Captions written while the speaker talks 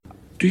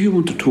Do you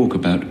want to talk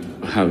about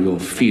how you're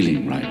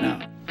feeling right now?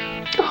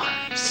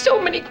 Oh,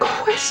 so many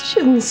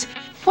questions.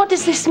 What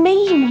does this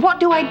mean? What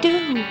do I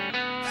do?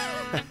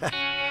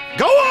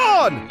 Go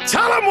on!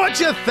 Tell them what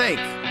you think!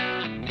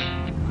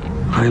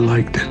 I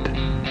liked it.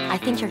 I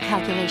think your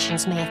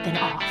calculations may have been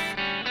off.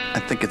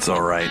 I think it's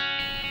all right.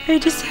 I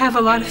just have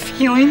a lot of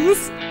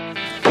feelings.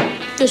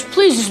 This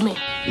pleases me.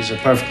 These are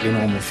perfectly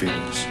normal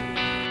feelings.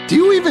 Do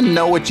you even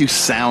know what you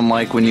sound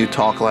like when you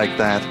talk like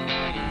that?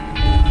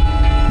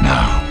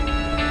 Now,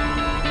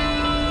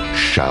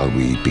 shall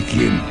we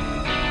begin?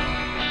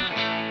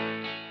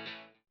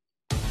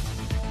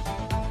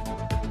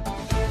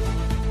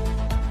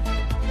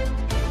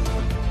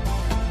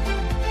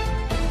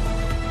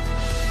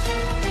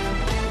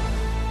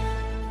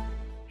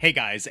 Hey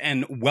guys,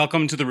 and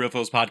welcome to the Real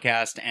Feels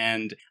Podcast,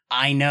 and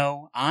I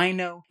know,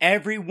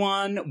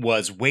 everyone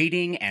was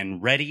waiting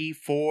and ready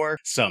for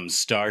some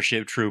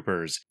Starship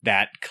Troopers,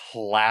 that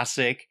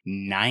classic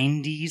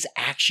 90s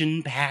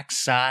action-packed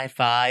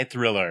sci-fi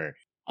thriller.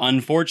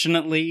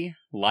 Unfortunately,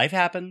 life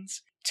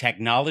happens.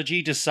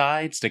 Technology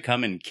decides to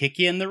come and kick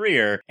you in the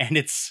rear, and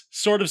it's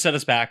sort of set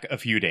us back a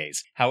few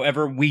days.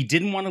 However, we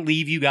didn't want to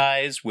leave you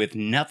guys with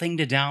nothing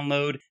to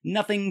download,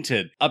 nothing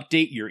to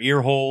update your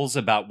ear holes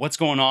about what's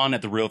going on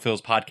at the Real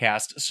Feels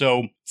Podcast,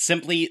 so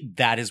simply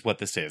that is what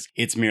this is.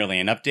 It's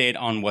merely an update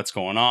on what's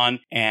going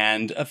on,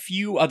 and a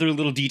few other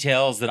little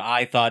details that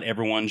I thought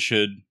everyone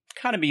should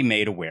kind of be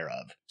made aware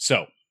of.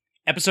 So,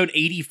 Episode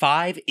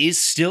 85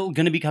 is still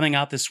going to be coming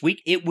out this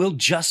week. It will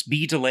just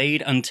be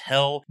delayed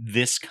until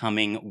this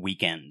coming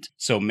weekend.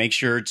 So make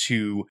sure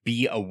to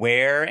be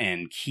aware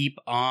and keep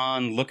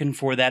on looking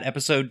for that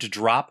episode to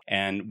drop,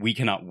 and we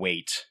cannot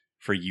wait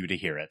for you to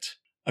hear it.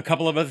 A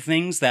couple of other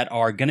things that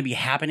are going to be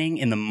happening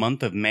in the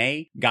month of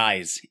May.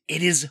 Guys,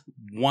 it is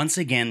once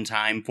again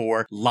time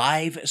for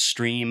Live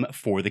Stream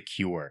for the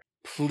Cure.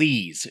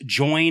 Please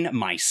join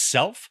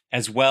myself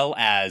as well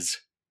as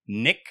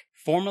Nick,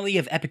 formerly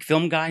of Epic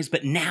Film Guys,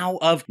 but now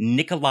of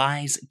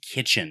Nikolai's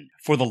Kitchen,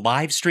 for the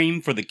live stream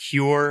for The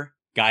Cure.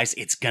 Guys,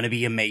 it's gonna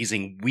be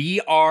amazing.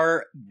 We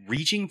are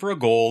reaching for a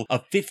goal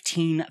of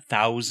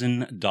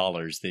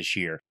 $15,000 this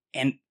year.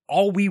 And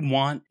all we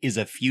want is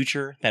a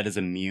future that is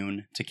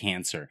immune to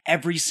cancer.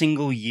 Every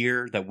single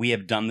year that we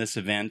have done this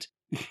event,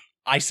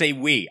 I say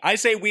we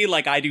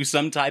like I do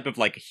some type of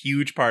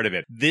huge part of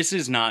it. This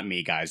is not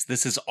me, guys.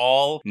 This is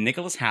all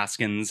Nicholas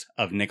Haskins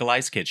of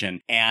Nikolai's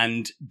Kitchen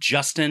and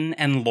Justin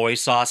and Loy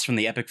Sauce from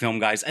the Epic Film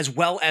Guys, as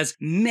well as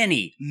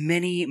many,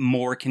 many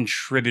more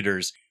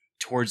contributors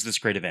towards this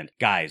great event.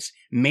 Guys,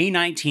 May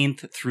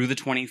 19th through the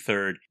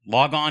 23rd,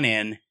 log on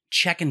in.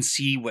 Check and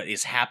see what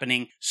is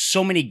happening.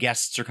 So many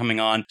guests are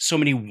coming on, so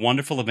many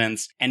wonderful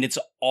events, and it's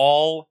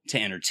all to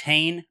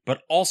entertain,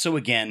 but also,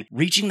 again,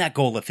 reaching that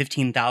goal of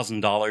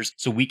 $15,000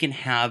 so we can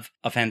have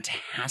a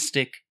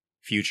fantastic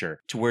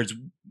future towards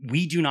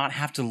we do not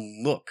have to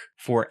look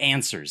for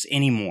answers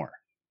anymore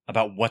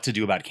about what to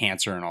do about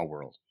cancer in our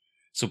world.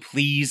 So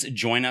please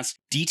join us.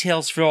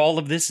 Details for all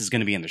of this is going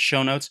to be in the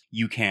show notes.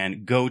 You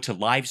can go to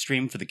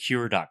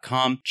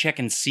livestreamforthecure.com, check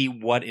and see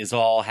what is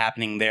all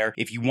happening there.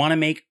 If you want to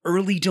make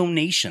early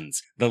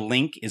donations, the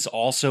link is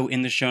also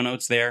in the show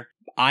notes there.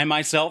 I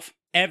myself,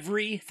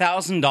 every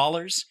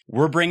 $1,000,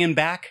 we're bringing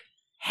back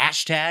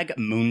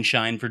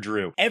 #Moonshine for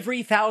Drew.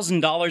 Every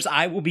 $1,000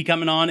 I will be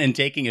coming on and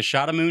taking a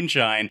shot of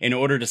moonshine in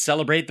order to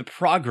celebrate the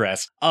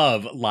progress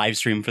of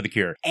Livestream for the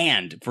Cure.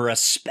 And for a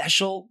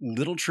special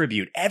little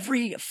tribute,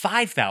 every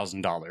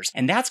 $5,000,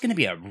 and that's going to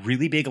be a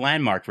really big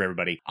landmark for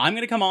everybody, I'm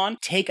going to come on,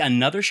 take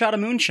another shot of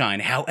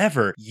moonshine.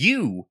 However,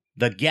 you,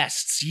 the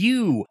guests,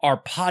 you,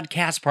 our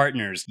podcast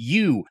partners,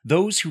 you,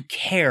 those who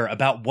care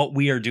about what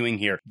we are doing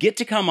here, get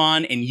to come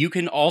on, and you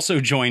can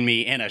also join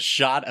me in a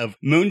shot of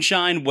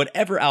moonshine,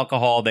 whatever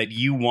alcohol that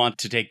you want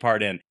to take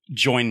part in.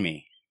 Join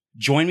me.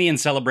 Join me in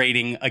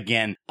celebrating,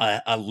 again,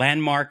 a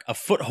landmark, a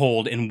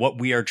foothold in what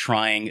we are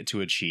trying to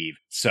achieve.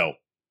 So,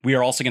 we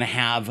are also going to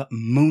have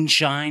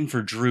Moonshine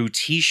for Drew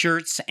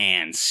t-shirts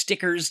and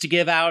stickers to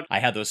give out. I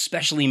had those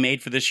specially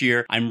made for this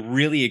year. I'm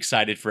really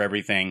excited for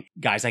everything.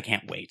 Guys, I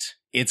can't wait.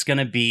 It's going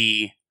to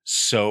be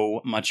so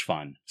much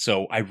fun.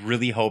 So I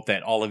really hope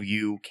that all of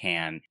you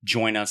can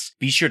join us.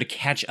 Be sure to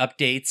catch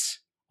updates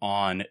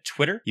on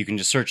Twitter. You can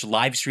just search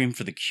Livestream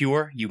for the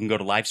Cure. You can go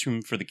to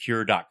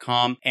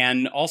livestreamforthecure.com,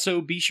 and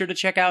also be sure to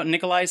check out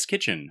Nikolai's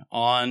Kitchen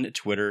on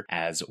Twitter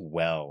as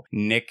well.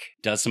 Nick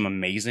does some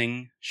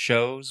amazing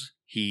shows.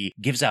 He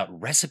gives out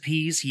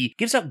recipes. He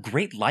gives out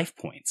great life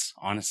points,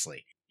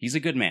 honestly. He's a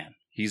good man.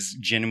 He's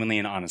genuinely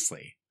and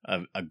honestly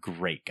a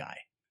great guy.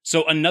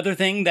 So another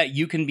thing that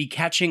you can be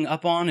catching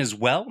up on as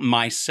well,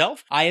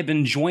 myself, I have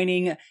been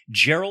joining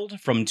Gerald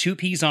from Two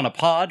Peas on a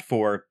Pod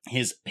for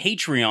his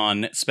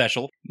Patreon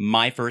special,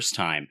 My First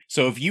Time.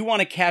 So if you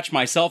want to catch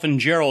myself and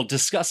Gerald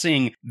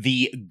discussing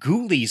the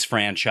Ghoulies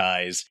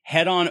franchise,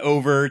 head on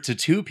over to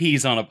Two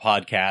Peas on a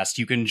Podcast.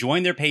 You can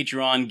join their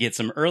Patreon, get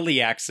some early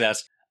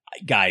access.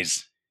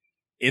 Guys,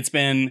 it's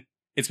been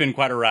It's been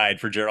quite a ride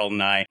for Gerald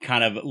and I,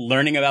 kind of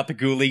learning about the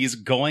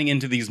Ghoulies, going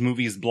into these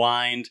movies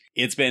blind.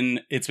 It's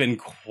been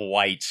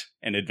quite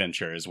an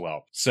adventure as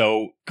well.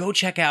 So go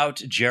check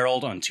out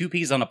Gerald on Two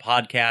Peas on a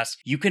Podcast.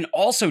 You can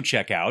also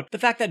check out the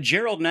fact that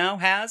Gerald now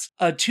has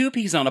a Two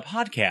Peas on a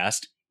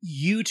Podcast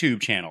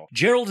YouTube channel.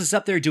 Gerald is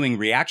up there doing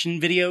reaction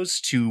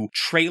videos to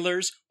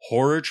trailers,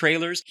 horror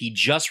trailers. He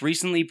just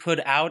recently put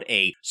out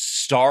a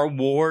Star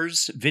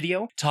Wars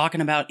video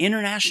talking about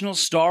International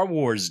Star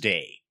Wars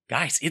Day.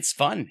 Guys, it's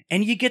fun,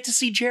 and you get to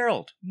see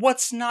Gerald.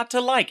 What's not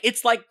to like?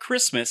 It's like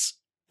Christmas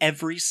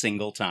every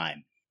single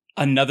time.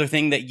 Another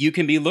thing that you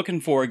can be looking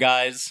for,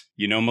 guys,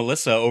 you know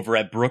Melissa over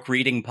at Brook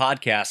Reading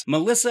Podcast.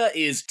 Melissa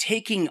is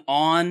taking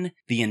on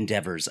the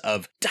endeavors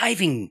of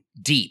diving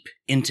deep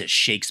into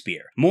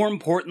Shakespeare. More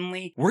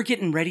importantly, we're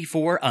getting ready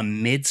for a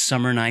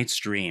Midsummer Night's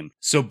Dream.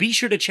 So be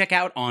sure to check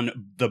out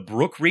on the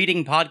Brook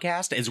Reading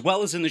Podcast, as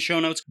well as in the show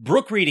notes,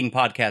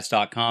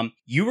 brookreadingpodcast.com.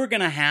 You are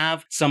going to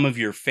have some of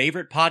your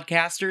favorite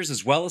podcasters,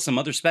 as well as some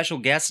other special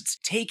guests,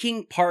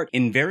 taking part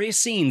in various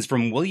scenes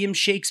from William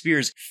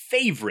Shakespeare's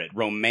favorite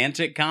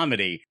romantic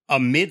comedy, A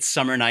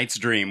Midsummer Night's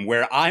Dream,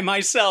 where I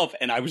myself,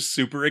 and I was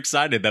super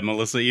excited that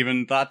Melissa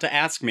even thought to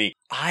ask me,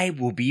 I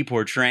will be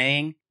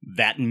portraying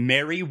that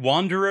merry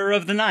wanderer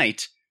of the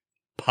night,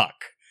 Puck.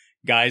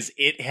 Guys,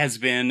 it has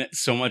been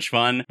so much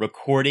fun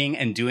recording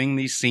and doing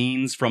these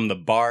scenes from the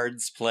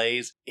Bard's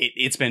plays.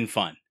 It's been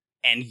fun.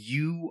 And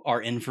you are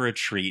in for a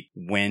treat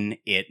when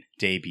it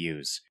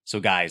debuts. So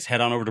guys, head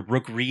on over to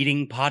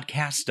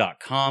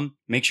brookreadingpodcast.com.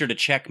 Make sure to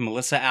check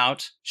Melissa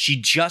out. She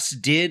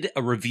just did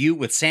a review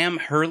with Sam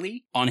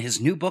Hurley on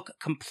his new book,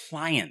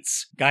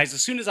 Compliance. Guys,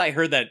 as soon as I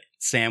heard that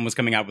Sam was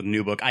coming out with a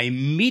new book, I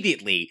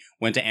immediately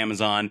went to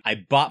Amazon. I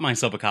bought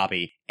myself a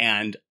copy,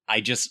 and I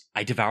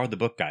devoured the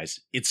book, guys.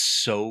 It's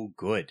so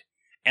good.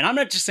 And I'm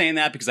not just saying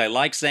that because I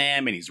like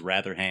Sam and he's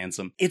rather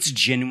handsome. It's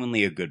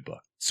genuinely a good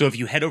book. So if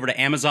you head over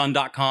to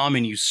Amazon.com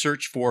and you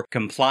search for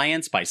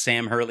Compliance by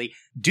Sam Hurley,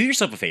 do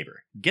yourself a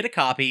favor. Get a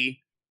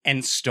copy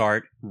and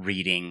start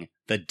reading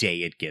the day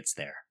it gets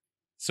there.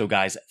 So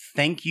guys,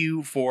 thank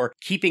you for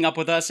keeping up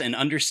with us and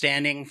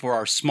understanding for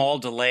our small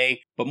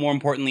delay. But more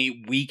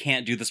importantly, we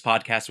can't do this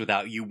podcast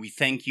without you. We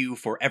thank you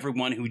for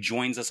everyone who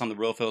joins us on the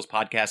Real Phils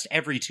podcast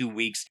every 2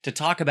 weeks to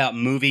talk about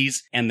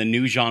movies and the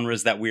new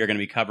genres that we are going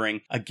to be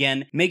covering.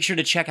 Again, make sure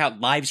to check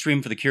out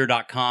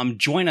livestreamforthecure.com.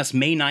 Join us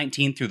May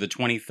 19th through the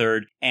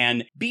 23rd.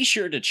 And be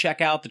sure to check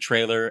out the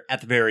trailer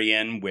at the very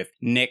end with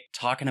Nick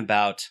talking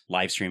about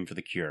Livestream for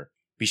the Cure.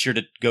 Be sure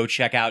to go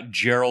check out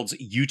Gerald's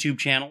YouTube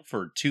channel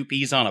for Two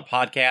Peas on a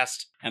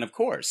Podcast. And of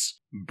course,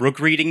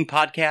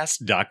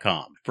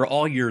 brookreadingpodcast.com for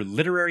all your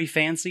literary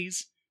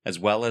fancies, as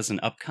well as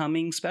an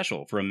upcoming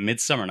special for A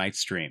Midsummer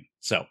Night's Dream.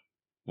 So,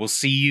 we'll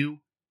see you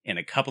in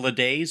a couple of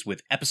days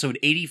with episode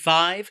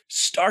 85,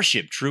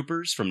 Starship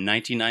Troopers from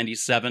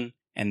 1997.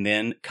 And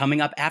then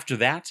coming up after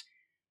that,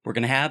 we're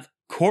going to have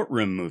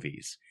courtroom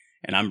movies.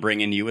 And I'm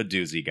bringing you a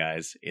doozy,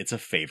 guys. It's a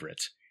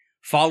favorite.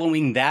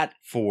 Following that,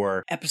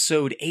 for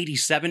episode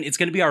 87, it's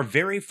going to be our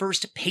very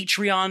first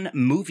Patreon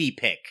movie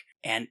pick.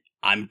 And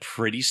I'm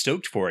pretty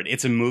stoked for it.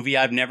 It's a movie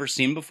I've never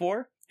seen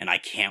before, and I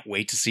can't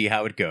wait to see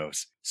how it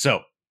goes.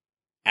 So,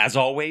 as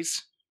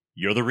always,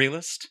 you're the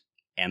realist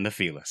and the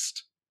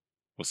feelist.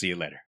 We'll see you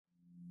later.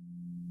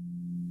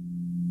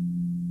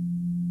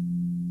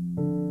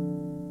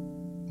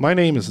 My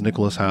name is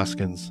Nicholas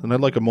Haskins, and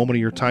I'd like a moment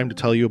of your time to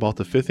tell you about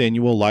the 5th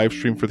annual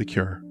Livestream for the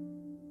Cure.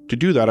 To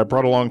do that, I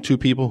brought along two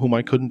people whom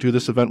I couldn't do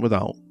this event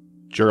without,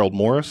 Gerald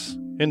Morris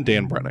and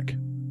Dan Brennick.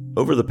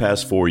 Over the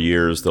past 4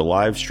 years, the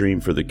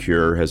Livestream for the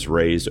Cure has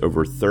raised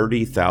over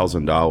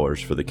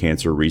 $30,000 for the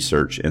Cancer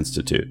Research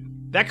Institute.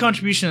 That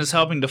contribution is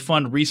helping to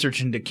fund research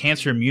into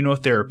cancer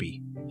immunotherapy,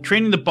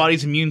 training the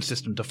body's immune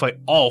system to fight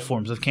all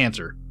forms of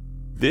cancer.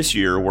 This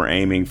year, we're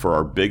aiming for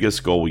our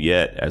biggest goal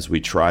yet as we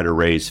try to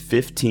raise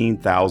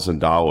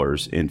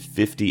 $15,000 in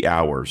 50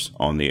 hours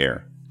on the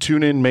air.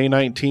 Tune in May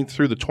 19th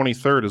through the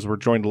 23rd as we're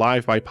joined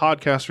live by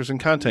podcasters and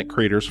content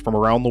creators from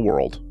around the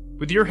world.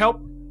 With your help,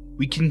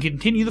 we can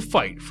continue the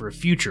fight for a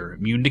future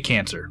immune to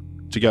cancer.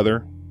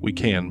 Together, we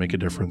can make a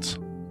difference.